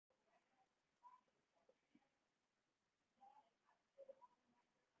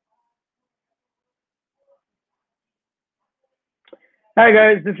Hi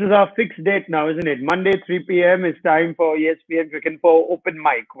guys, this is our fixed date now, isn't it? Monday 3 p.m. is time for ESPN Cricket for open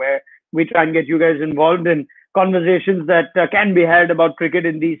mic, where we try and get you guys involved in conversations that can be had about cricket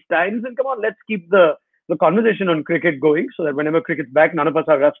in these times. And come on, let's keep the conversation on cricket going, so that whenever cricket's back, none of us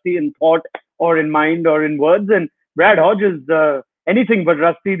are rusty in thought or in mind or in words. And Bradd Hodge is anything but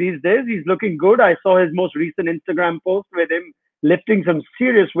rusty these days. He's looking good. I saw his most recent Instagram post with him lifting some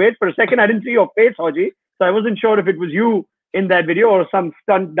serious weight. For a second, I didn't see your face, Hodgie, so I wasn't sure if it was you in that video or some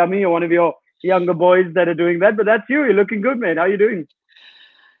stunt dummy or one of your younger boys that are doing that. But that's you. You're looking good, man. How are you doing?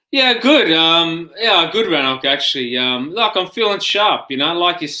 Yeah, good. Good Ranok actually. Look, I'm feeling sharp.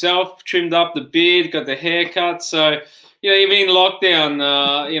 Like yourself, trimmed up the beard, got the haircut. So, even in lockdown,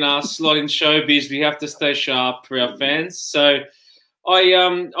 us lot in showbiz, we have to stay sharp for our fans. So,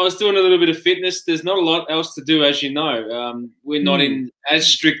 I was doing a little bit of fitness. There's not a lot else to do, as you know. We're not in as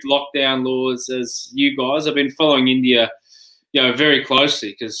strict lockdown laws as you guys. I've been following India, very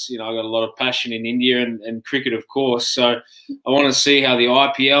closely because, I got a lot of passion in India and cricket, of course. So I want to see how the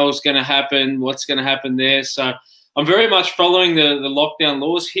IPL is going to happen, what's going to happen there. So I'm very much following the lockdown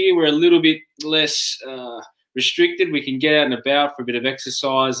laws here. We're a little bit less restricted. We can get out and about for a bit of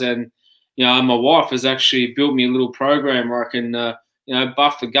exercise. And, my wife has actually built me a little program where I can,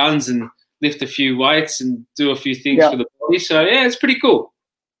 buff the guns and lift a few weights and do a few things for the body. So, yeah, it's pretty cool.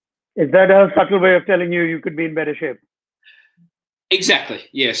 Is that a subtle way of telling you could be in better shape? Exactly.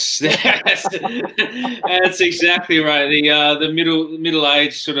 Yes, that's exactly right. The middle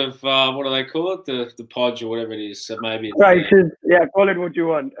age sort of what do they call it? The podge or whatever it is. So maybe it's, right. Yeah, call it what you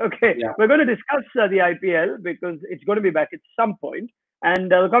want. Okay, we're going to discuss the IPL because it's going to be back at some point.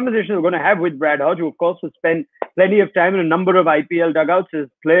 And the conversation we're going to have with Bradd Hodge, who of course has spent plenty of time in a number of IPL dugouts as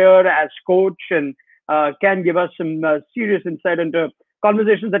player, as coach, and can give us some serious insight into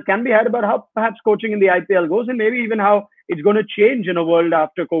conversations that can be had about how perhaps coaching in the IPL goes, and maybe even how it's going to change in a world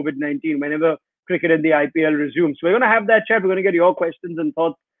after COVID-19 whenever cricket in the IPL resumes. So we're going to have that chat. We're going to get your questions and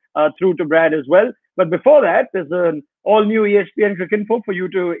thoughts through to Bradd as well. But before that, there's an all-new ESPN Cricket Info for you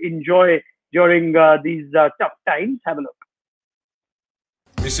to enjoy during these tough times. Have a look.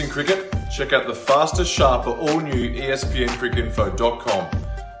 Missing cricket? Check out the faster, sharper, all-new ESPNcricinfo.com.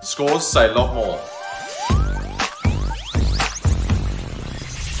 Scores say a lot more.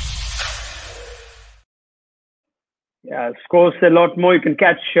 Yeah, scores a lot more. You can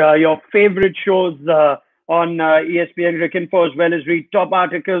catch your favorite shows on ESPN Cricket Info, as well as read top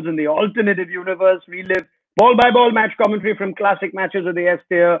articles in the alternative universe, relive ball-by-ball match commentary from classic matches of the S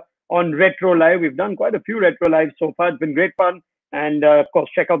tier on Retro Live. We've done quite a few Retro Lives so far. It's been great fun. And, of course,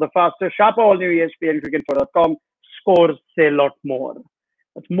 check out the faster, sharper, all-new ESPNcricinfo.com. Scores say a lot more.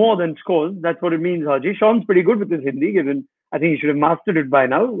 That's more than scores. That's what it means, Haji. Sean's pretty good with his Hindi, given I think he should have mastered it by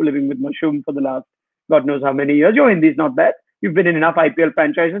now, living with Mushroom for the last God knows how many years. Your Hindi is not bad. You've been in enough IPL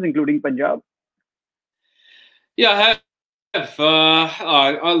franchises, including Punjab. Yeah, I have.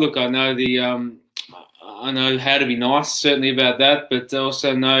 I know I know how to be nice, certainly about that, but I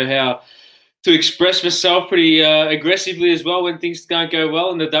also know how to express myself pretty aggressively as well when things don't go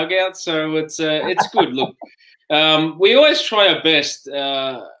well in the dugout. So it's good. Look, we always try our best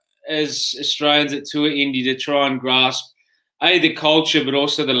as Australians at Tour India to try and grasp the culture, but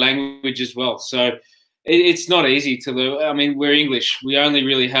also the language as well. So it's not easy to learn. I mean, we're English. We only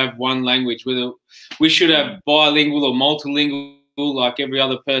really have one language. Whether we should have bilingual or multilingual like every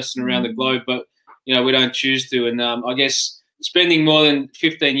other person around the globe, but we don't choose to. And I guess spending more than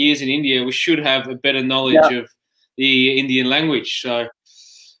 15 years in India, we should have a better knowledge of the Indian language. So,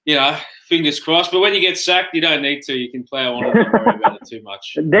 fingers crossed. But when you get sacked, you don't need to. You can play on and not worry about it too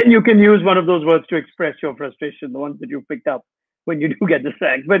much. Then you can use one of those words to express your frustration, the ones that you picked up when you do get the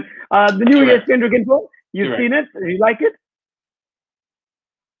sack. But the new ESPN Cricket Info, you've seen it? You like it?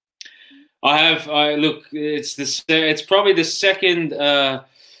 I have. Look, it's probably the second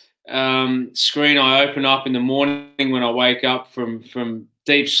screen I open up in the morning when I wake up from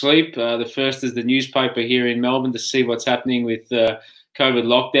deep sleep. The first is the newspaper here in Melbourne to see what's happening with COVID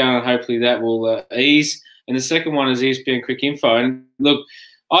lockdown, and hopefully that will ease. And the second one is ESPN Cricket Info. And look,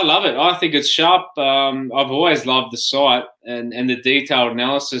 I love it. I think it's sharp. I've always loved the site and the detailed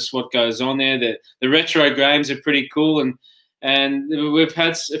analysis, what goes on there. The retro games are pretty cool, and we've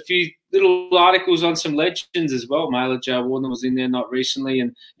had a few little articles on some legends as well. Mailer Joe Warner was in there not recently,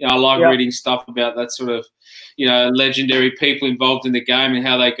 and I like reading stuff about that sort of legendary people involved in the game and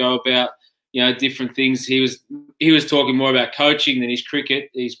how they go about different things. He was talking more about coaching than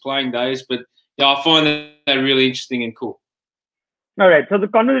his playing days, but I find that really interesting and cool. All right. So the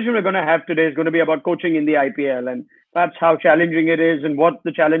conversation we're going to have today is going to be about coaching in the IPL and perhaps how challenging it is and what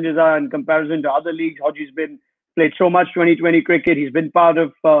the challenges are in comparison to other leagues. Hodgie's been played so much 2020 cricket. He's been part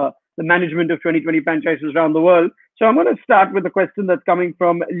of the management of 2020 franchises around the world. So I'm going to start with a question that's coming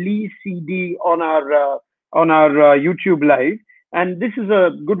from Lee CD on our YouTube live. And this is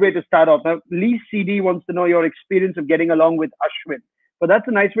a good way to start off. Now, Lee CD wants to know your experience of getting along with Ashwin. But that's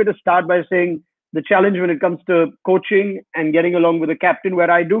a nice way to start by saying the challenge when it comes to coaching and getting along with a captain, where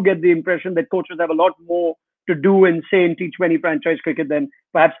I do get the impression that coaches have a lot more to do in, say, in T20 franchise cricket than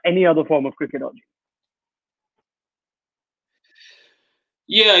perhaps any other form of cricket.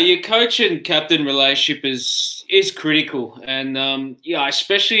 Yeah, your coach and captain relationship is critical, and yeah,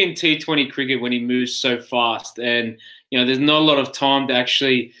 especially in T20 cricket when he moves so fast, and there's not a lot of time to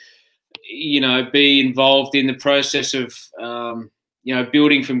actually be involved in the process of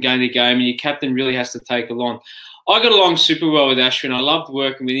building from game to game, and your captain really has to take along. I got along super well with Ashwin. I loved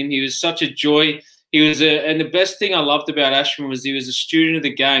working with him. He was such a joy. And the best thing I loved about Ashwin was he was a student of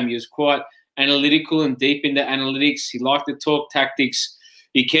the game. He was quite analytical and deep into analytics. He liked to talk tactics.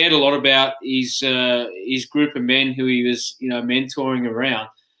 He cared a lot about his group of men who he was mentoring around.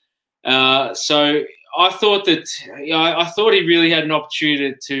 So I thought that I thought he really had an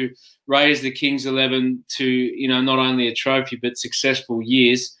opportunity to raise the Kings 11 to not only a trophy but successful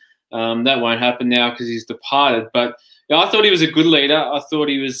years. That won't happen now because he's departed. But I thought he was a good leader. I thought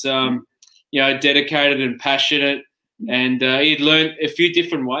he was dedicated and passionate, and he'd learned a few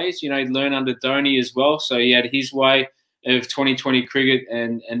different ways. He'd learned under Dhoni as well, so he had his way of 2020 cricket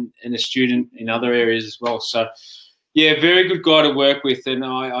and a student in other areas as well. So yeah, very good guy to work with, and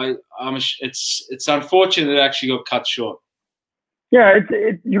it's unfortunate it actually got cut short. Yeah,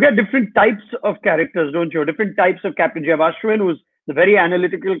 you get different types of characters, don't you? Different types of captains. You have Ashwin, who's the very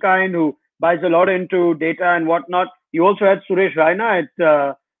analytical kind, who buys a lot into data and whatnot. You also had Suresh Raina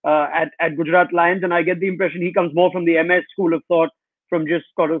at Gujarat Lions, and I get the impression he comes more from the MS school of thought, from just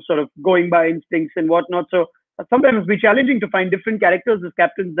sort of going by instincts and whatnot. So sometimes it's be challenging to find different characters as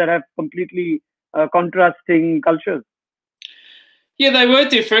captains that have completely contrasting cultures. Yeah, they were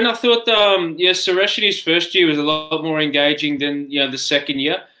different. I thought, Suresh in his first year was a lot more engaging than the second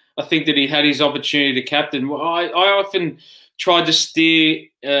year. I think that he had his opportunity to captain. I often tried to steer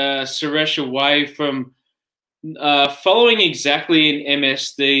Suresh away from following exactly in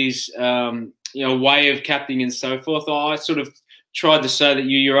MSD's way of captaining and so forth. I sort of tried to say that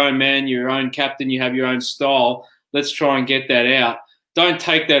you're your own man, you're your own captain, you have your own style. Let's try and get that out. Don't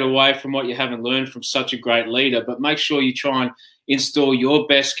take that away from what you haven't learned from such a great leader, but make sure you try and install your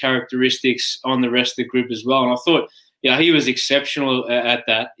best characteristics on the rest of the group as well. And I thought, he was exceptional at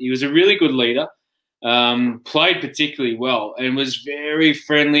that. He was a really good leader, played particularly well, and was very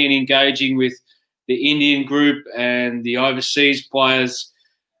friendly and engaging with the Indian group and the overseas players.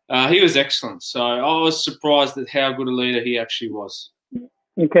 He was excellent. So I was surprised at how good a leader he actually was.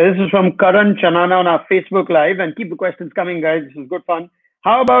 Okay, this is from Karan Chanana on our Facebook Live. And keep the questions coming, guys. This is good fun.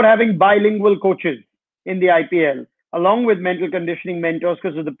 How about having bilingual coaches in the IPL, along with mental conditioning mentors,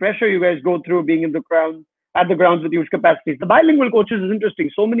 because of the pressure you guys go through being in the ground, at the grounds with huge capacities? The bilingual coaches is interesting.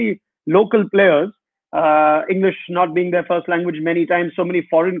 So many local players, English not being their first language many times, so many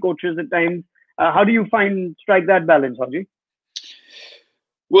foreign coaches at times. How do you strike that balance, Hodge?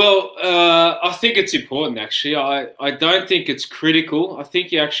 Well, I think it's important, actually. I don't think it's critical. I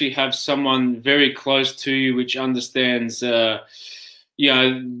think you actually have someone very close to you which understands, the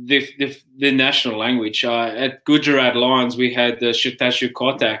national language. At Gujarat Lions, we had Shatashu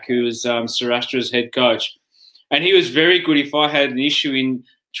Kotak, who was Saurashtra's head coach. And he was very good if I had an issue in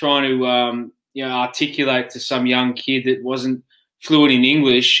trying to articulate to some young kid that wasn't fluent in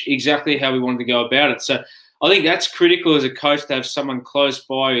English exactly how we wanted to go about it. So I think that's critical as a coach, to have someone close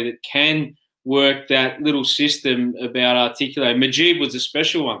by you that can work that little system about articulating. Mujib was a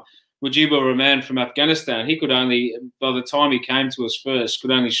special one. Mujibur Rahman from Afghanistan, he could only, by the time he came to us first, could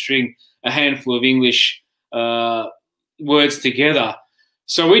only string a handful of English words together.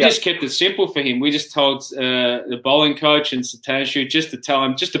 So we just kept it simple for him. We just told the bowling coach and Satanshu just to tell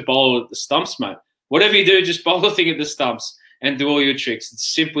him just to bowl at the stumps, mate. Whatever you do, just bowl the thing at the stumps and do all your tricks.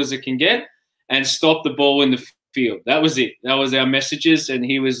 It's simple as it can get, and stop the ball in the field. That was it. That was our messages, and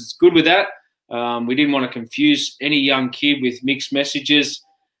he was good with that. We didn't want to confuse any young kid with mixed messages,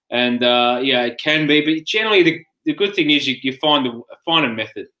 and it can be. But generally, the good thing is you find a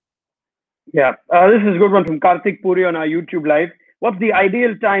method. Yeah, this is a good one from Karthik Puri on our YouTube Live. What's the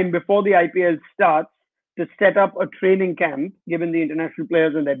ideal time before the IPL starts to set up a training camp, given the international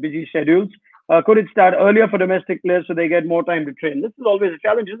players and their busy schedules? Could it start earlier for domestic players so they get more time to train? This is always a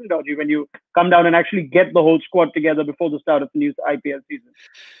challenge, isn't it, Hodge, when you come down and actually get the whole squad together before the start of the new IPL season?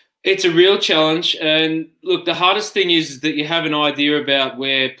 It's a real challenge. And look, the hardest thing is that you have an idea about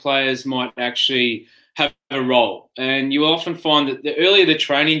where players might actually have a role. And you often find that the earlier the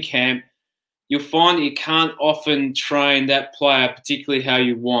training camp, you'll find that you can't often train that player particularly how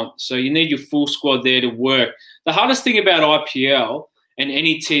you want. So you need your full squad there to work. The hardest thing about IPL and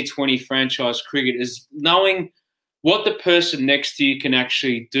any T20 franchise cricket is knowing what the person next to you can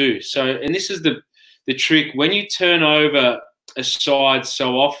actually do. So, and this is the trick. When you turn over a side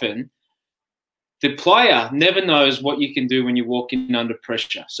so often, the player never knows what you can do when you walk in under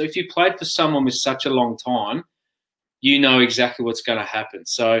pressure. So if you played for someone with such a long time, you know exactly what's going to happen.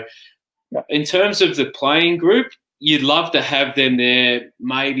 So in terms of the playing group, you'd love to have them there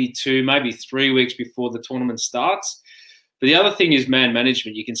maybe 2, maybe 3 weeks before the tournament starts. But the other thing is man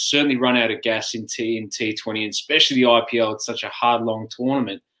management. You can certainly run out of gas in T20, and especially the IPL. It's such a hard, long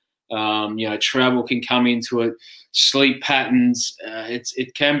tournament. Travel can come into it, sleep patterns.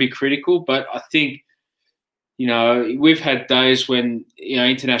 It can be critical, but I think, we've had days when,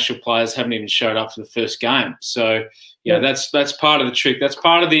 international players haven't even showed up for the first game. So, that's part of the trick. That's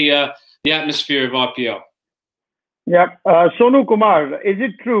part of the atmosphere of IPL. Yeah. Sonu Kumar, is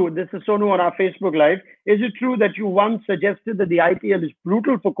it true, this is Sonu on our Facebook Live, is it true that you once suggested that the IPL is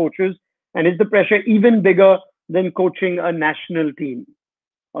brutal for coaches, and is the pressure even bigger than coaching a national team?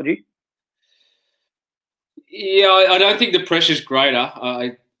 Hodgie? Yeah, I don't think the pressure's greater.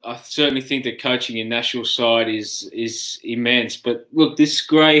 I certainly think that coaching in national side is immense. But look, this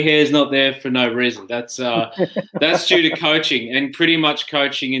grey hair is not there for no reason. That's due to coaching, and pretty much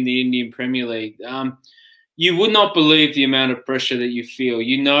coaching in the Indian Premier League. You would not believe the amount of pressure that you feel.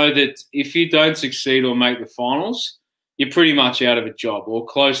 You know that if you don't succeed or make the finals, you're pretty much out of a job or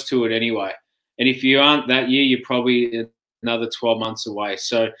close to it anyway. And if you aren't that year, you're probably another 12 months away.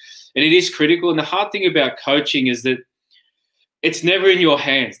 So, and it is critical. And the hard thing about coaching is that it's never in your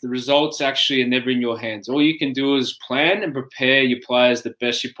hands. The results actually are never in your hands. All you can do is plan and prepare your players the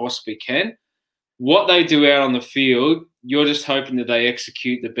best you possibly can. What they do out on the field, you're just hoping that they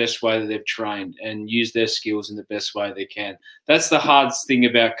execute the best way that they've trained and use their skills in the best way they can. That's the hardest thing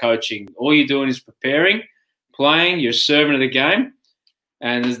about coaching. All you're doing is preparing, playing, you're a servant of the game,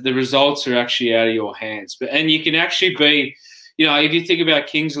 and the results are actually out of your hands. And you can actually be, if you think about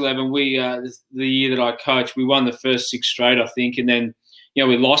Kings 11, the year that I coached, we won the first 6 straight, I think, and then,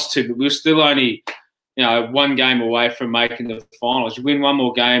 we lost 2, but we were still only, 1 game away from making the finals. You win 1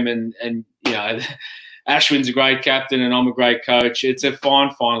 more game and Ashwin's a great captain and I'm a great coach. It's a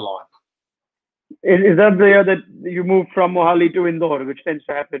fine line. Is that the year that you moved from Mohali to Indore, which tends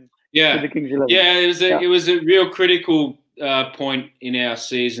to happen with the Kings 11? Yeah, it was a real critical point in our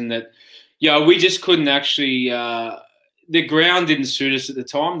season that, we just couldn't actually the ground didn't suit us at the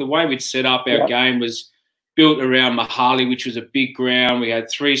time. The way we'd set up our game was built around Mohali, which was a big ground. We had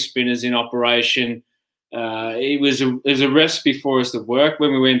 3 spinners in operation. It was a recipe for us to work.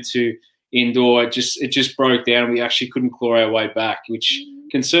 When we went to Indore, it just broke down. We actually couldn't claw our way back, which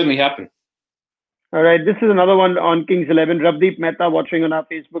can certainly happen. All right, this is another one on Kings 11. Rabdeep Mehta watching on our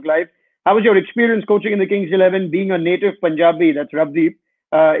Facebook Live. How was your experience coaching in the Kings 11? Being a native Punjabi, that's Rabdeep.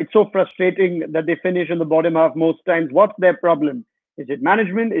 It's so frustrating that they finish in the bottom half most times. What's their problem? Is it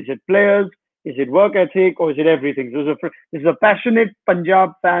management? Is it players? Is it work ethic? Or is it everything? So this is a passionate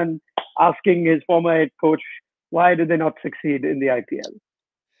Punjab fan asking his former head coach, why do they not succeed in the IPL?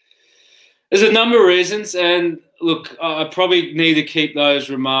 There's a number of reasons, and look, I probably need to keep those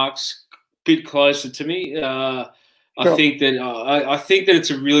remarks a bit closer to me. I think that it's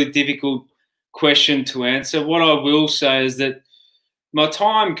a really difficult question to answer. What I will say is that my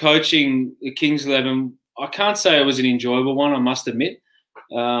time coaching the Kings 11, I can't say it was an enjoyable one, I must admit.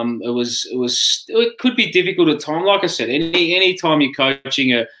 It could be difficult at times. Like I said, any time you're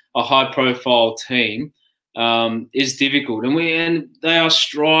coaching a high-profile team is difficult, and they are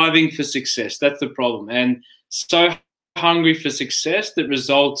striving for success. That's the problem, and so hungry for success that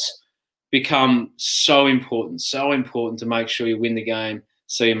results become so important to make sure you win the game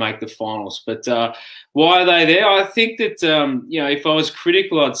so you make the finals. But why are they there? I think that if I was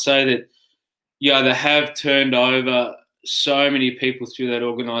critical, I'd say that they have turned over so many people through that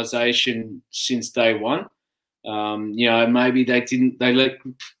organisation since day one. Maybe they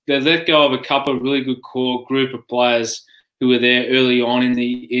let go of a couple of really good core group of players who were there early on in the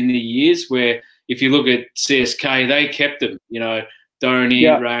years, where if you look at CSK, they kept them, Dhoni,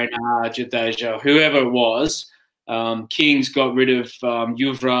 Rayna, Jadeja, whoever it was. Kings got rid of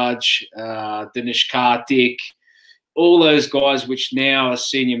Yuvraj, Dinesh Karthik, all those guys which now are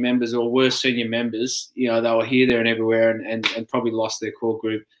senior members or were senior members. They were here, there and everywhere and probably lost their core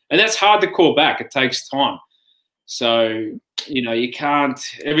group. And that's hard to call back. It takes time. So, you can't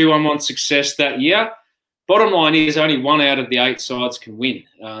 – everyone wants success that year. bottom line is only 1 out of the 8 sides can win.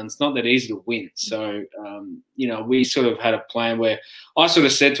 It's not that easy to win. So, we sort of had a plan where I sort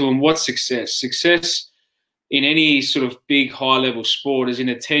of said to them, what's success? Success in any sort of big high-level sport is in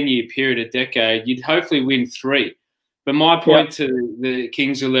a 10-year period, a decade, you'd hopefully win 3. But my point to the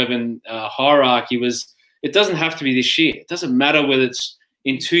Kings 11 hierarchy was it doesn't have to be this year. It doesn't matter whether it's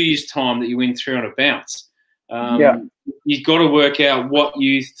in 2 years' time that you win 3 on a bounce. You've got to work out what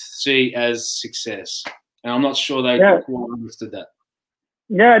you see as success. And I'm not sure they quite understood that.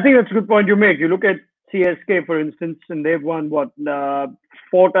 Yeah, I think that's a good point you make. You look at CSK, for instance, and they've won,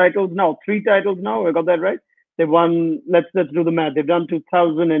 4 titles now? 3 titles now? I got that right? They've won, let's do the math. They've done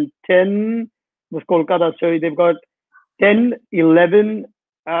 2010 was Kolkata. Sorry, they've got 10, 11,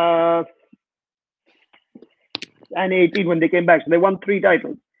 and 18 when they came back. So they won 3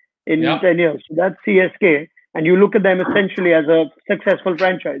 titles in 10 years. So that's CSK. And you look at them essentially as a successful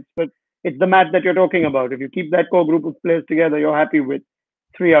franchise. But it's the math that you're talking about. If you keep that core group of players together, you're happy with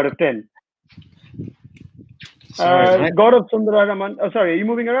 3 out of 10. Gaurav Sundararaman. Oh, sorry. Are you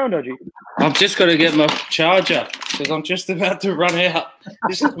moving around, Haji? I've just got to get my charger because I'm just about to run out.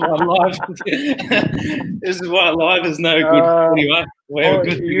 This is why live. This is why live is no good. Anyway, we're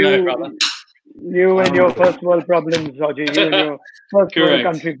good to go, brother. You and your first world problems, Haji. You and your first world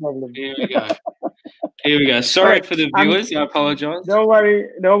country problems. Here we go. Here we go. Sorry for the viewers. I apologise. Don't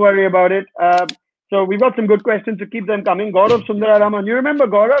worry about it. So we've got some good questions to keep them coming. Gaurav Sundararaman. You remember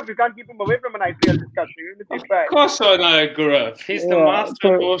Gaurav? You can't keep him away from an IPL discussion. Of course I know Gaurav. He's the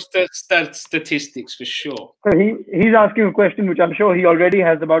master of statistics for sure. So he's asking a question which I'm sure he already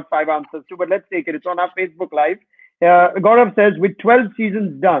has about 5 answers to, but let's take it. It's on our Facebook Live. Gaurav says, with 12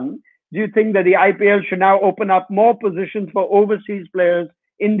 seasons done, do you think that the IPL should now open up more positions for overseas players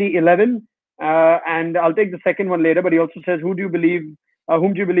in the 11? And I'll take the second one later, but he also says, whom do you believe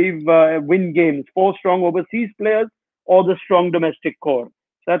win games? 4 strong overseas players or the strong domestic core? So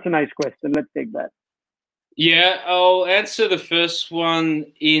that's a nice question. Let's take that. Yeah, I'll answer the first one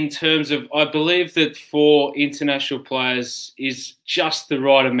in terms of I believe that 4 international players is just the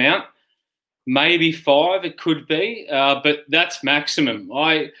right amount. Maybe 5 it could be, but that's maximum.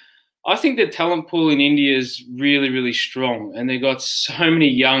 I think the talent pool in India is really, really strong, and they've got so many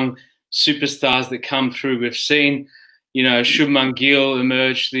young superstars that come through. We've seen, Shubman Gill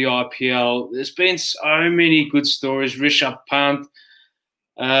emerge to the IPL. There's been so many good stories. Rishabh Pant,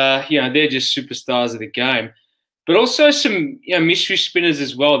 they're just superstars of the game. But also some mystery spinners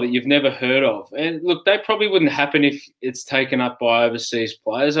as well that you've never heard of. And look, they probably wouldn't happen if it's taken up by overseas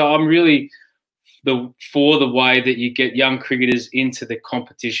players. I'm really for the way that you get young cricketers into the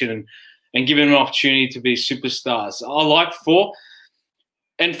competition and give them an opportunity to be superstars. I like 4.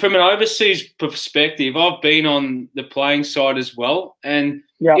 And from an overseas perspective, I've been on the playing side as well. And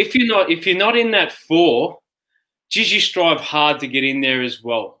if you're not in that 4, geez, you strive hard to get in there as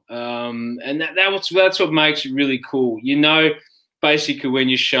well. And that's what makes it really cool. Basically when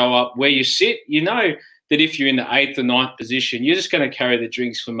you show up where you sit, that if you're in the 8th or 9th position, you're just going to carry the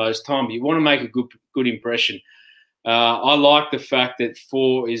drinks for most time. You want to make a good impression. I like the fact that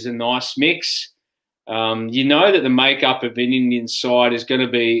 4 is a nice mix. That the makeup of an Indian side is going to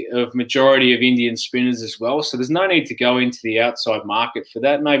be of majority of Indian spinners as well. So there's no need to go into the outside market for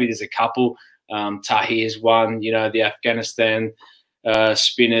that. Maybe there's a couple. Tahir's one, the Afghanistan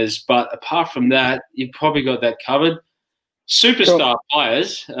spinners. But apart from that, you've probably got that covered. Superstar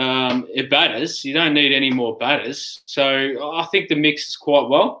players, batters, you don't need any more batters. So I think the mix is quite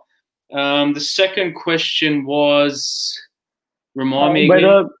well. The second question was, remind me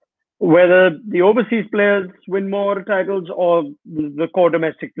again. Whether the overseas players win more titles or the core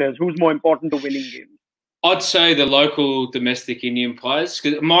domestic players, who's more important to winning games? I'd say the local domestic Indian players.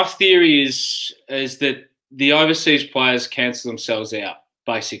 'Cause my theory is that the overseas players cancel themselves out,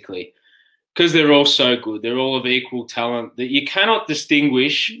 basically, because they're all so good. They're all of equal talent that you cannot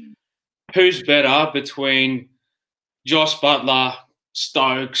distinguish who's better between Josh Butler,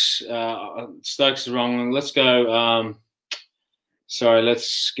 Stokes. Stokes is wrong. Let's go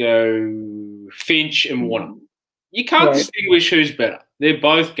Finch and Warner. You can't distinguish who's better. They're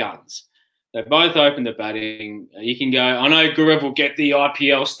both guns. They both open the batting. You can go, I know Gaurav will get the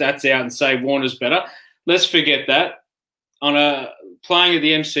IPL stats out and say Warner's better. Let's forget that. Playing at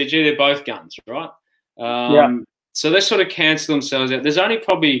the MCG, they're both guns, right? So they sort of cancel themselves out. There's only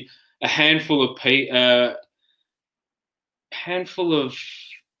probably a handful of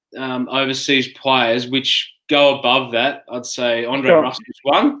overseas players which go above that. I'd say Andre Russell's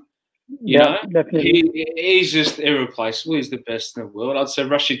one. Definitely. He's just irreplaceable. He's the best in the world. I'd say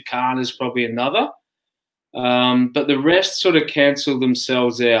Rashid Khan is probably another. But the rest sort of cancel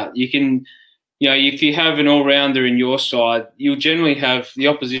themselves out. You you know, if you have an all-rounder in your side, you'll generally have the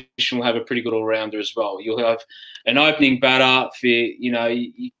opposition will have a pretty good all-rounder as well. You'll have an opening batter for, you know,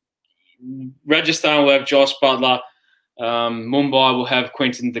 Rajasthan will have Josh Butler. Mumbai will have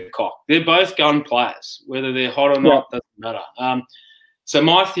Quinton de Kock. They're both gun players. Whether they're hot or not doesn't matter. So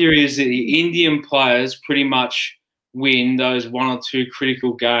my theory is that the Indian players pretty much win those 1 or 2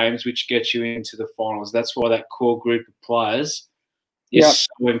 critical games which get you into the finals. That's why that core group of players is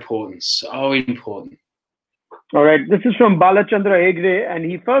so important, so important. All right, this is from Balachandra Hegde, and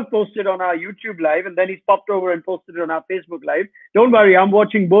he first posted on our YouTube live, and then he's popped over and posted it on our Facebook live. Don't worry, I'm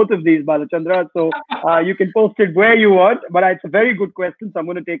watching both of these, Balachandra, so you can post it where you want, but it's a very good question, so I'm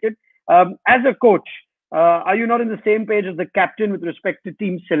going to take it. As a coach, are you not on the same page as the captain with respect to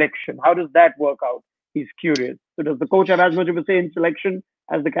team selection? How does that work out? He's curious. So does the coach have as much of a say in selection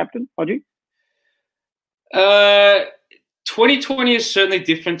as the captain, Hodge? 2020 is certainly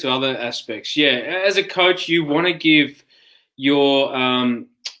different to other aspects. Yeah, as a coach, you want to give your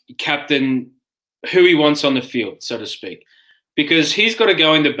captain who he wants on the field, so to speak, because he's got to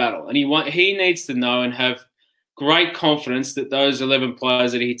go into battle, and he needs to know and have great confidence that those 11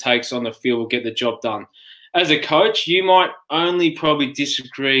 players that he takes on the field will get the job done. As a coach, you might only probably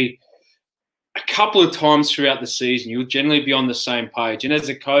disagree a couple of times throughout the season. You'll generally be on the same page, and as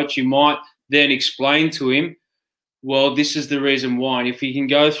a coach, you might then explain to him, well, this is the reason why. And if you can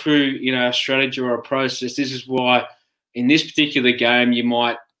go through, you know, a strategy or a process, this is why in this particular game you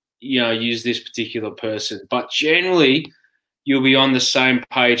might, you know, use this particular person. But generally, you'll be on the same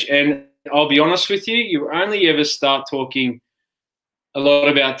page. And I'll be honest with you, you only ever start talking a lot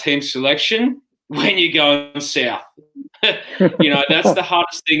about team selection when you're going south. You know, that's the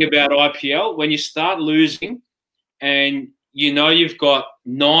hardest thing about IPL. When you start losing and you know you've got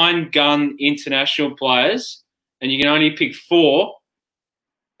 9 gun international players, and you can only pick 4,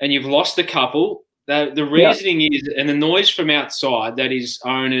 and you've lost a couple, the reasoning is, and the noise from outside, that is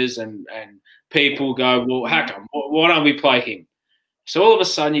owners and people go, well, how come? Why don't we play him? So all of a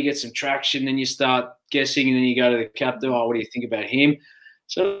sudden you get some traction, and you start guessing, and then you go to the captain, oh, what do you think about him?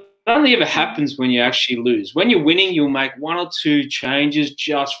 So it only ever happens when you actually lose. When you're winning, you'll make 1 or 2 changes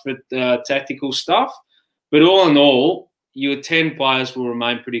just for tactical stuff. But all in all, your 10 players will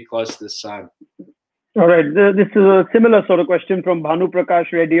remain pretty close to the same. All right. This is a similar sort of question from Bhanu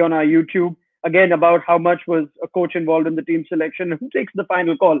Prakash Reddy on our YouTube. Again, about how much was a coach involved in the team selection? Who takes the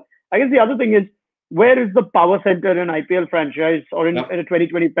final call? I guess the other thing is, where is the power center in an IPL franchise or in a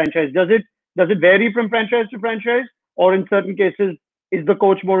 2020 franchise? Does it vary from franchise to franchise? Or in certain cases, is the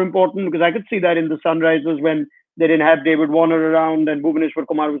coach more important? Because I could see that in the Sunrisers when they didn't have David Warner around, and Bhuvaneshwar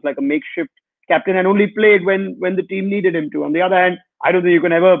Kumar was like a makeshift captain and only played when the team needed him to. On the other hand, I don't think you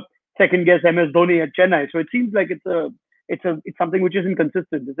can ever second guess MS Dhoni at Chennai. So it seems like it's something which isn't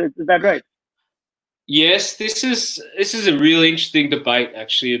consistent. Is that right? Yes, this is a really interesting debate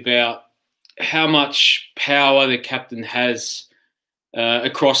actually about how much power the captain has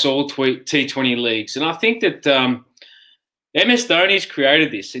across all T20 leagues, and I think that MS Dhoni's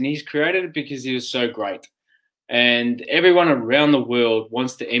created this, and he's created it because he was so great, and everyone around the world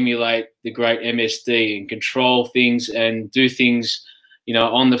wants to emulate the great MSD and control things and do things, you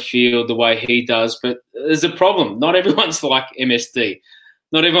know, on the field the way he does. But there's a problem. Not everyone's like MSD.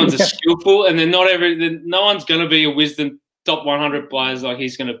 Not everyone's as skillful, and then no one's going to be a wisdom top 100 players like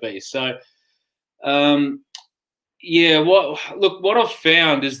he's going to be. So, yeah, what I've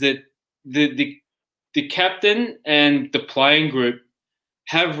found is that the captain and the playing group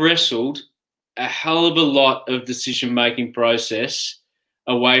have wrestled a hell of a lot of decision-making process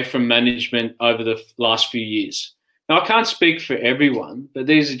away from management over the last few years. Now, I can't speak for everyone, but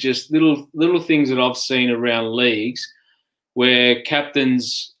these are just little things that I've seen around leagues where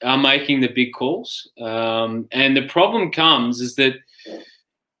captains are making the big calls. And the problem comes is that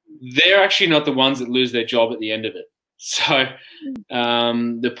they're actually not the ones that lose their job at the end of it. So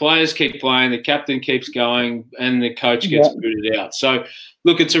the players keep playing, the captain keeps going, and the coach gets booted out. So,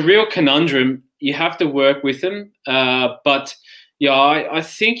 look, it's a real conundrum. You have to work with them. But, yeah, I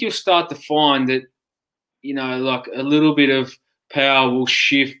think you'll start to find that, you know, like a little bit of power will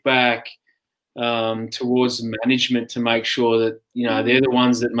shift back towards management to make sure that, you know, they're the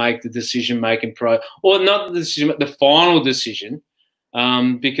ones that make the decision-making or not the decision, the final decision,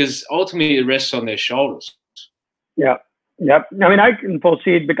 because ultimately it rests on their shoulders. Yeah. I mean, I can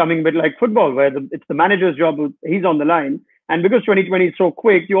foresee it becoming a bit like football, where it's the manager's job. He's on the line. And because 2020 is so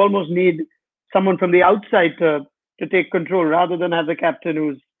quick, you almost need someone from the outside to take control rather than have the captain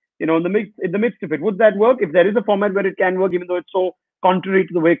who's, you know, in the midst of it. Would that work? If there is a format where it can work, even though it's so contrary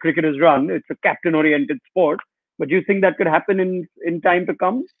to the way cricket is run, it's a captain-oriented sport. But do you think that could happen in time to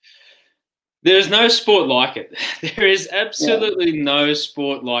come? There's no sport like it. There is absolutely no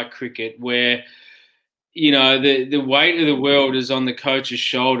sport like cricket where, you know, the weight of the world is on the coach's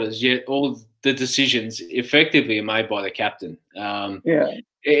shoulders, yet all the decisions effectively are made by the captain.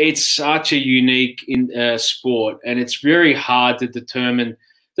 It's such a unique sport, and it's very hard to determine.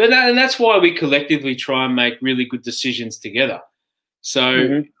 And that's why we collectively try and make really good decisions together.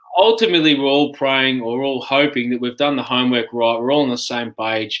 So ultimately, we're all praying or we're all hoping that we've done the homework right. We're all on the same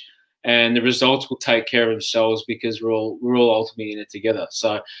page, and the results will take care of themselves because we're all ultimately in it together.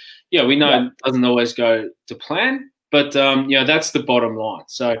 So, yeah, we know it doesn't always go to plan, but that's the bottom line.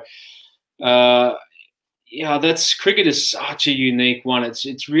 So, cricket is such a unique one.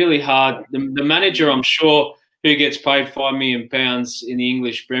 It's really hard. The manager, I'm sure, who gets paid £5 million in the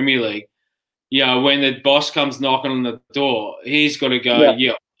English Premier League, when the boss comes knocking on the door, he's got to go,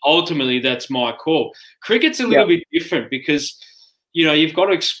 ultimately that's my call. Cricket's a little bit different because, you've got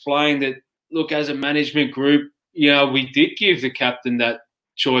to explain that, look, as a management group, we did give the captain that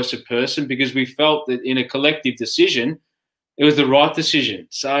choice of person because we felt that in a collective decision, it was the right decision.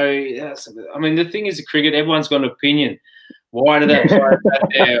 So, I mean, the thing is, the cricket, everyone's got an opinion. Why did that player back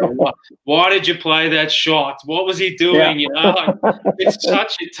there? Why did you play that shot? What was he doing? It's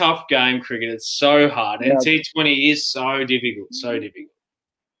such a tough game, cricket. It's so hard. And T20 is so difficult, so difficult.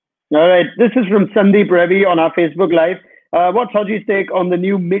 All right. This is from Sandeep Ravi on our Facebook Live. What's Hodge's take on the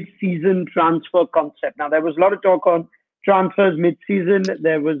new mid-season transfer concept? Now, there was a lot of talk on transfers mid-season.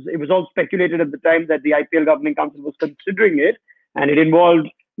 It was all speculated at the time that the IPL Governing Council was considering it, and it involved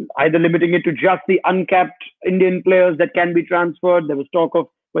either limiting it to just the uncapped Indian players that can be transferred. There was talk of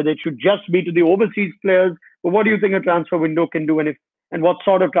whether it should just be to the overseas players. But what do you think a transfer window can do, and what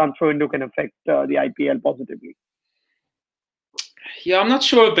sort of transfer window can affect the IPL positively? Yeah, I'm not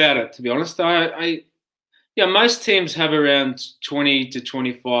sure about it, to be honest. Most teams have around 20 to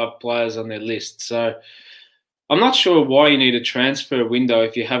 25 players on their list. So I'm not sure why you need a transfer window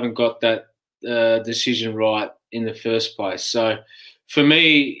if you haven't got that decision right in the first place. So for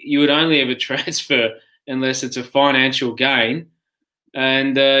me, you would only have a transfer unless it's a financial gain.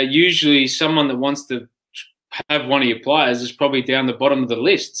 And usually someone that wants to have one of your players is probably down the bottom of the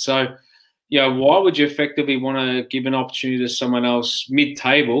list. So, why would you effectively want to give an opportunity to someone else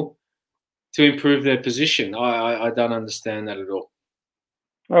mid-table to improve their position? I don't understand that at all.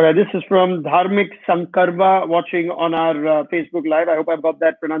 All right, this is from Dharmik Sankarva watching on our Facebook Live. I hope I've got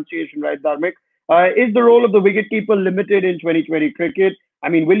that pronunciation right, Dharmik. Is the role of the wicketkeeper limited in 2020 cricket? I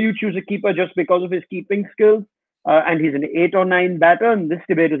mean, will you choose a keeper just because of his keeping skills? And he's an 8 or 9 batter. And this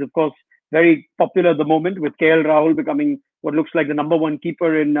debate is, of course, very popular at the moment with KL Rahul becoming what looks like the #1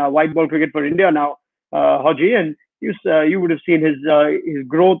 keeper in white ball cricket for India now, Hodge. And you would have seen his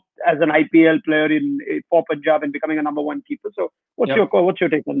growth as an IPL player for Punjab and becoming a #1 keeper. So what's your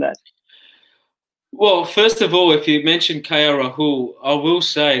take on that? Well, first of all, if you mentioned KL Rahul, I will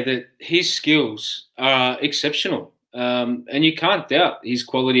say that his skills are exceptional, and you can't doubt his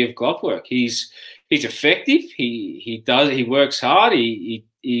quality of glove work. He's effective. He works hard. He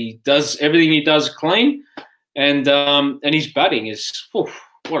does everything he does clean, and his batting is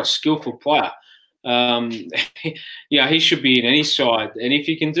what a skillful player. He should be in any side, and if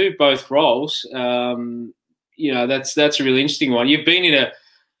you can do both roles, that's a really interesting one. You've been in a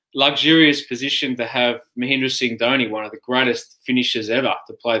luxurious position to have Mahendra Singh Dhoni, one of the greatest finishers ever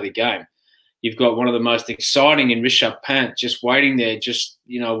to play the game. You've got one of the most exciting in Rishabh Pant just waiting there, just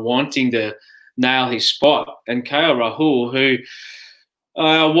wanting to nail his spot. And KL Rahul, who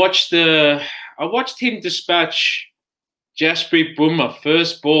I watched him dispatch Jasprit Bumrah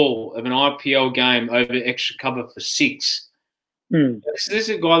first ball of an IPL game over extra cover for 6. So this is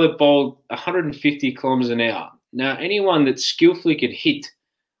a guy that bowled 150 kilometres an hour. Now, anyone that skillfully could hit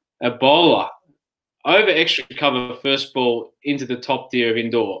a bowler over extra cover first ball into the top tier of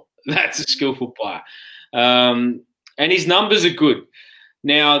indoor, that's a skillful player. And his numbers are good.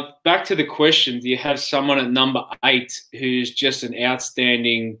 Now, back to the question, do you have someone at number 8 who's just an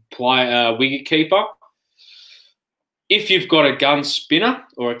outstanding player, wicketkeeper? If you've got a gun spinner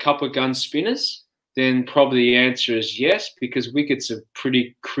or a couple of gun spinners, then probably the answer is yes, because wickets are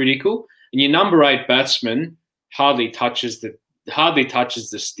pretty critical. And your number 8 batsman hardly touches the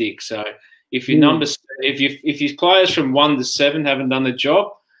stick. So if your players from 1 to 7 haven't done the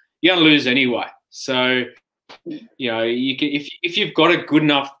job, you're gonna lose anyway. So if you've got a good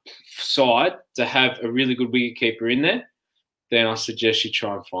enough side to have a really good wicketkeeper in there, then I suggest you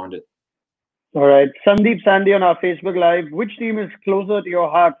try and find it. All right, Sandeep Sandy on our Facebook Live. Which team is closer to your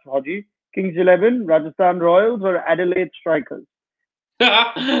heart, Hodge? Kings 11, Rajasthan Royals, or Adelaide Strikers?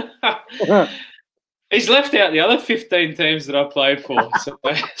 He's left out the other 15 teams that I played for. So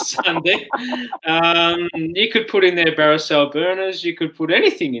Sunday, you could put in there Barracel Burners. You could put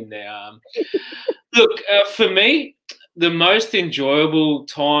anything in there. Look, for me, the most enjoyable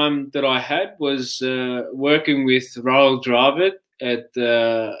time that I had was working with Rahul Dravid at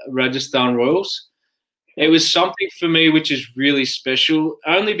Rajasthan Royals. It was something for me which is really special,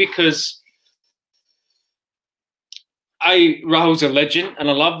 only because Rahul's a legend, and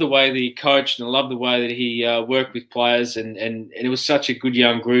I love the way that he coached, and I love the way that he worked with players, and it was such a good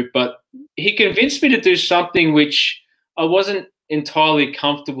young group. But he convinced me to do something which I wasn't entirely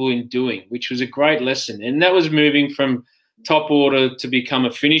comfortable in doing, which was a great lesson, and that was moving from top order to become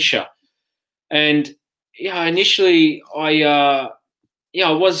a finisher. And initially I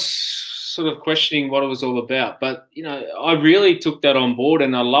was sort of questioning what it was all about, but I really took that on board,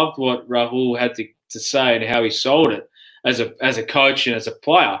 and I loved what Rahul had to say and how he sold it as a coach and as a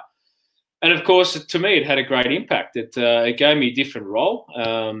player. And of course, to me, it had a great impact. It gave me a different role,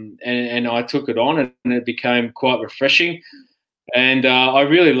 and I took it on, and it became quite refreshing. And I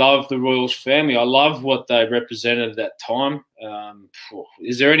really love the Royals family. I love what they represented at that time.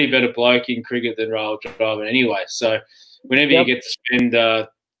 Is there any better bloke in cricket than Rahul Dravid anyway? So whenever you get to spend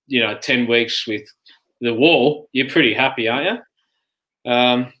 10 weeks with the Wall, you're pretty happy, aren't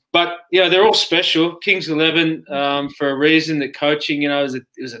you? But they're all special. Kings 11 for a reason. That coaching, it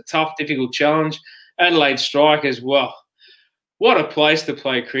was a tough, difficult challenge. Adelaide Strike as well. What a place to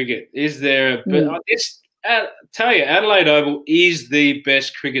play cricket! Is there? But I tell you, Adelaide Oval is the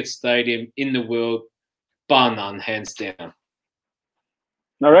best cricket stadium in the world, bar none, hands down.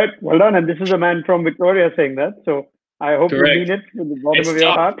 All right, well done. And this is a man from Victoria saying that, so I hope you mean it from the bottom of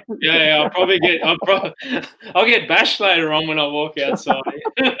your heart. Yeah, I'll get bashed later on when I walk outside.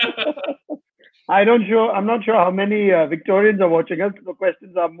 I'm not sure how many Victorians are watching us. The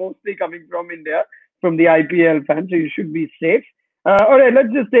questions are mostly coming from India, from the IPL fans, so you should be safe. All right,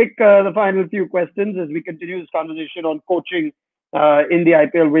 let's just take the final few questions as we continue this conversation on coaching in the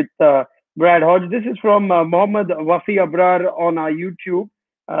IPL with Bradd Hodge. This is from Mohammad Wafi Abrar on our YouTube,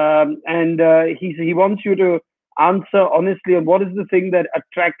 and he wants you to answer honestly on what is the thing that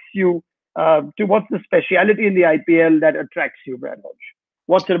attracts you to what's the speciality in the IPL that attracts you, Bradd Hodge?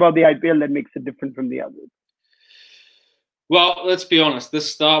 What's it about the IPL that makes it different from the others? Well, let's be honest. Let's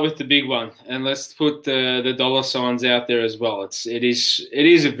start with the big one, and let's put the dollar signs out there as well. It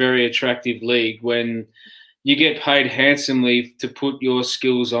is a very attractive league when you get paid handsomely to put your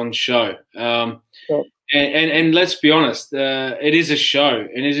skills on show. Sure. And let's be honest, it is a show,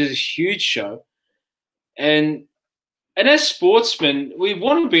 and it is a huge show. And as sportsmen, we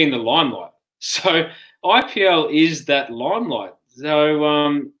want to be in the limelight. So IPL is that limelight.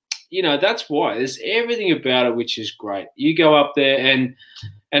 So that's why there's everything about it which is great. You go up there, and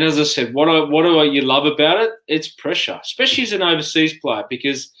as I said, what do you love about it? It's pressure, especially as an overseas player,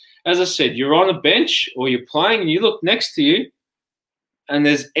 because as I said, you're on a bench or you're playing, and you look next to you, and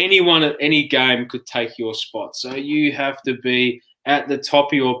there's anyone at any game could take your spot. So you have to be at the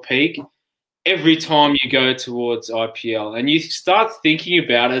top of your peak every time you go towards IPL, and you start thinking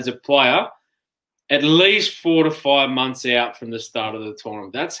about it as a player at least 4 to 5 months out from the start of the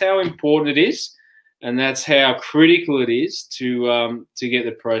tournament. That's how important it is, and that's how critical it is to get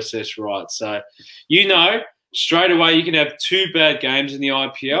the process right. So, straight away you can have 2 bad games in the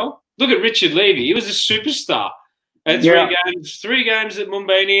IPL. Look at Richard Levy. He was a superstar. Had 3 games at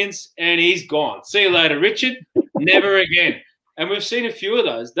Mumbai Indians, and he's gone. See you later, Richard. Never again. And we've seen a few of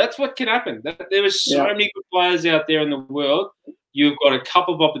those. That's what can happen. There are so many good players out there in the world. You've got a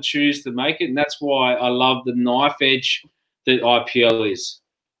couple of opportunities to make it, and that's why I love the knife edge that IPL is.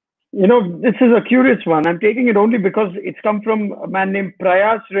 This is a curious one. I'm taking it only because it's come from a man named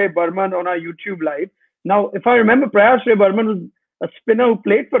Prayas Ray Burman on our YouTube live. Now, if I remember, Prayas Ray Burman was a spinner who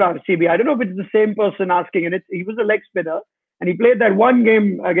played for RCB. I don't know if it's the same person asking, and he was a leg spinner, and he played that one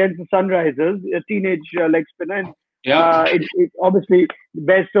game against the Sunrisers, a teenage leg spinner. And it obviously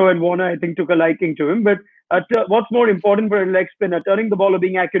Bairstow and Warner, I think, took a liking to him. But what's more important for a leg spinner, turning the ball or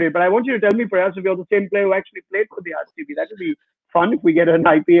being accurate? But I want you to tell me, perhaps, if you're the same player who actually played for the RCB. That would be fun if we get an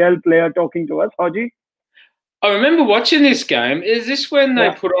IPL player talking to us. Haji? I remember watching this game. Is this when they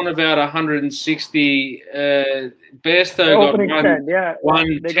put on about 160? Bairstow got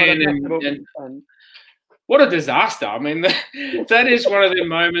 110, and what a disaster. I mean, that is one of the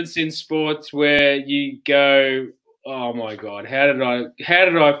moments in sports where you go, oh my God, how did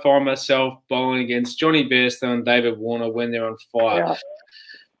I find myself bowling against Johnny Bairstow and David Warner when they're on fire? Yeah.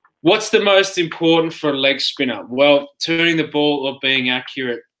 What's the most important for a leg spinner? Well, turning the ball or being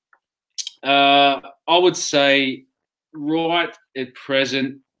accurate. I would say right at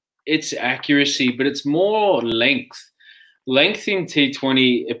present, it's accuracy, but it's more length. Length in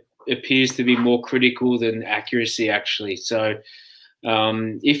T20 appears to be more critical than accuracy, actually. So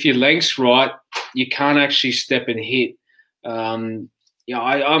if your length's right, you can't actually step and hit. I'm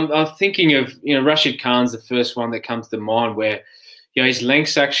thinking of, Rashid Khan's the first one that comes to mind where, his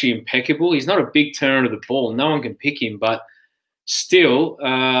length's actually impeccable. He's not a big turner of the ball. No one can pick him, but still,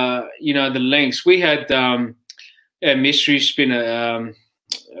 the lengths. We had a mystery spinner,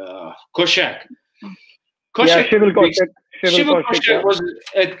 Koshak. Koshak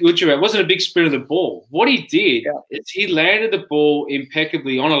wasn't a big spinner of the ball. What he did is he landed the ball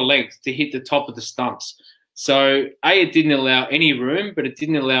impeccably on a length to hit the top of the stumps. So it didn't allow any room, but it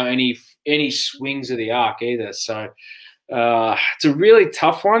didn't allow any swings of the arc either. So it's a really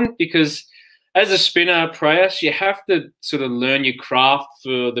tough one because as a spinner, Prayas, you have to sort of learn your craft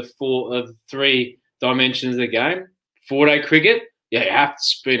for the three dimensions of the game. 4-day cricket, you have to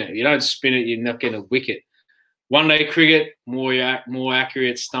spin it. You don't spin it, you're not getting a wicket. 1-day cricket, more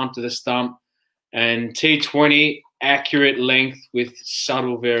accurate stump to the stump. And T20, accurate length with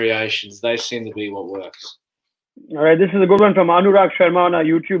subtle variations. They seem to be what works. All right, this is a good one from Anurag Sharma on our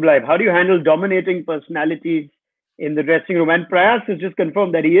YouTube Live. How do you handle dominating personalities in the dressing room? And Prayas has just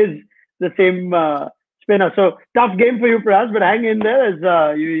confirmed that he is the same spinner. So tough game for you, Prayas, but hang in there as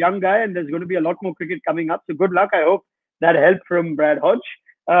you're a young guy and there's going to be a lot more cricket coming up. So good luck. I hope that helped from Bradd Hodge.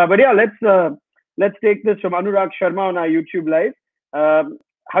 But yeah, let's take this from Anurag Sharma on our YouTube Live.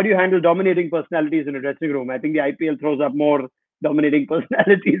 How do you handle dominating personalities in a dressing room? I think the IPL throws up more dominating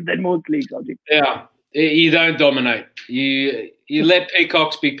personalities than most leagues. Yeah, you don't dominate. You let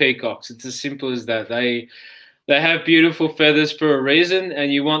peacocks be peacocks. It's as simple as that. They have beautiful feathers for a reason,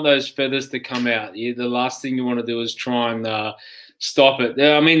 and you want those feathers to come out. The last thing you want to do is try and stop it.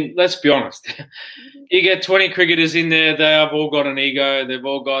 I mean, let's be honest. You get 20 cricketers in there. They have all got an ego. They've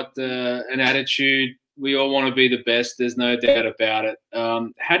all got an attitude. We all want to be the best. There's no doubt about it.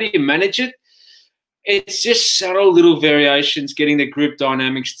 How do you manage it? It's just subtle little variations, getting the group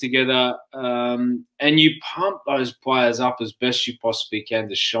dynamics together, and you pump those players up as best you possibly can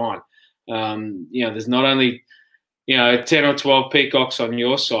to shine. There's not only 10 or 12 peacocks on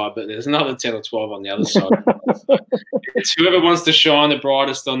your side, but there's another 10 or 12 on the other side. It's whoever wants to shine the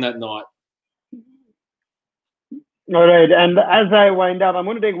brightest on that night. All right. And as I wind up, I'm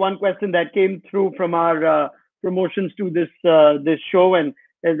going to take one question that came through from our promotions to this show. And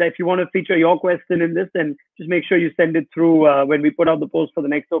if you want to feature your question in this, then just make sure you send it through when we put out the post for the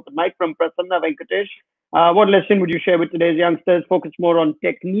next open mic. From Prasanna Venkatesh. What lesson would you share with today's youngsters? Focus more on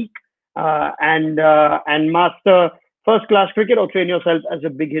technique and master first-class cricket, or train yourself as a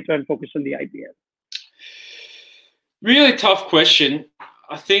big hitter and focus on the IPL? Really tough question.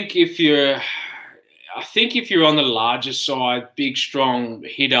 I think if you're on the larger side, big, strong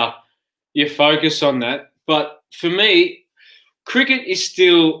hitter, you focus on that. But for me, cricket is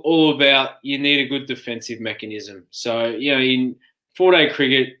still all about you need a good defensive mechanism. So, in 4-day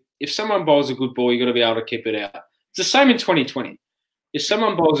cricket, if someone bowls a good ball, you've got to be able to keep it out. It's the same in 2020. If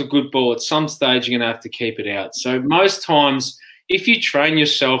someone bowls a good ball, at some stage you're going to have to keep it out. So most times, if you train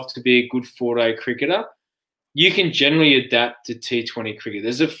yourself to be a good 4-day cricketer, you can generally adapt to T20 cricket.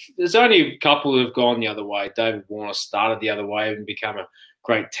 There's only a couple who have gone the other way. David Warner started the other way and become a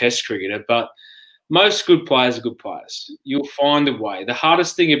great test cricketer. But most good players are good players. You'll find a way. The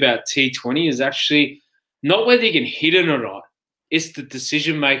hardest thing about T20 is actually not whether you can hit it or not. It's the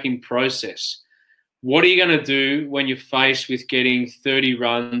decision-making process. What are you going to do when you're faced with getting 30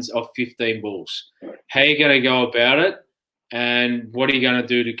 runs off 15 balls? How are you going to go about it? And what are you going to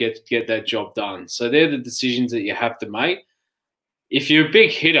do to get that job done? So they're the decisions that you have to make. If you're a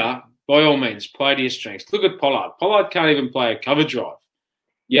big hitter, by all means, play to your strengths. Look at Pollard. Pollard can't even play a cover drive.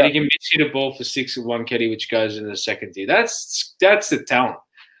 Yet he can miss-hit a ball for 6 at one-keddy, which goes into the second tier. That's the talent.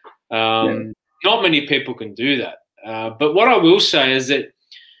 Not many people can do that. But what I will say is that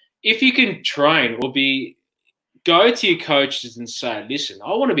if you can train or go to your coaches and say, listen,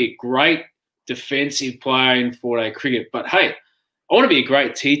 I want to be a great defensive player in 4-day cricket, but hey, I want to be a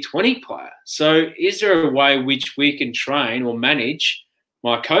great T20 player. So is there a way which we can train or manage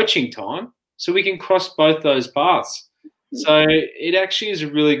my coaching time so we can cross both those paths? So it actually is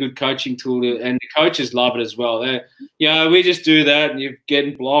a really good coaching tool, and the coaches love it as well. We just do that, and you're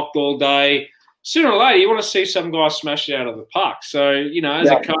getting blocked all day. Sooner or later, you want to see some guy smash it out of the park. So, as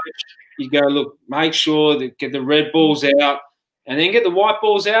a coach, you go, look, make sure that get the red balls out and then get the white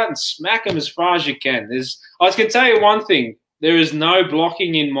balls out and smack them as far as you can. I can tell you one thing. There is no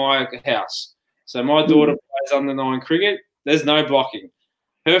blocking in my house. So my daughter plays under-9 cricket. There's no blocking.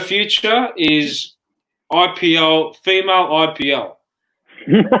 Her future is IPL, female IPL.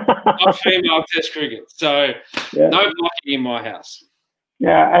 not female Test cricket. So no blocking in my house.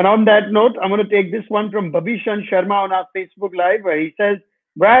 Yeah, and on that note, I'm going to take this one from Babishan Sharma on our Facebook Live, where he says,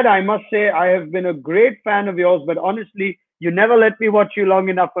 Brad, I must say I have been a great fan of yours, but honestly, you never let me watch you long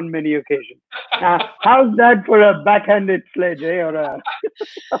enough on many occasions. How's that for a backhanded sledge, eh?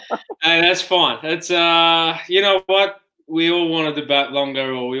 Hey, that's fine. It's you know what? We all wanted to bat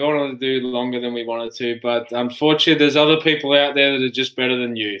longer, or we all wanted to do longer than we wanted to, but unfortunately, there's other people out there that are just better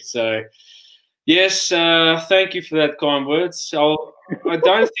than you. So, yes, thank you for that kind words. I don't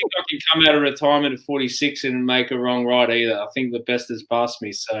think I can come out of retirement at 46 and make a wrong right either. I think the best has passed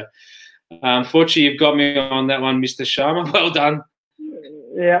me. So, unfortunately, you've got me on that one, Mr. Sharma. Well done.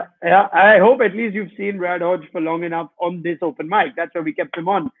 Yeah. I hope at least you've seen Bradd Hodge for long enough on this open mic. That's why we kept him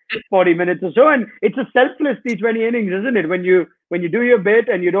on 40 minutes or so. And it's a selfless T20 innings, isn't it? When you do your bit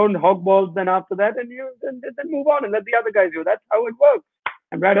and you don't hog balls, then after that, and you then move on and let the other guys do. That's how it works.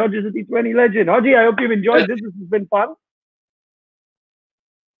 And Bradd Hodge is a T20 legend. Hodgie, I hope you've enjoyed this. This has been fun.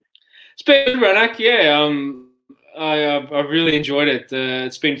 It's been good, Ranak. Yeah, I've really enjoyed it.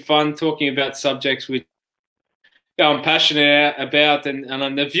 It's been fun talking about subjects which I'm passionate about, and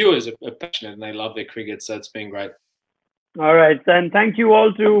the viewers are passionate and they love their cricket, so it's been great. All right, and thank you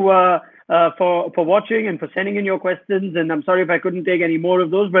all for watching and for sending in your questions. And I'm sorry if I couldn't take any more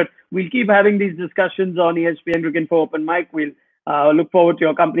of those, but we'll keep having these discussions on ESPN Cricket Info Open Mic. We'll look forward to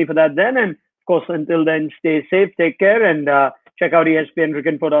your company for that then. And of course, until then, stay safe, take care, and check out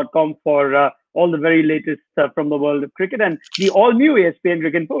ESPNcricinfo.com for all the very latest from the world of cricket and the all-new ESPN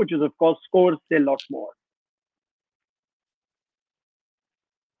Cricket Info, which is, of course, scores a lot more.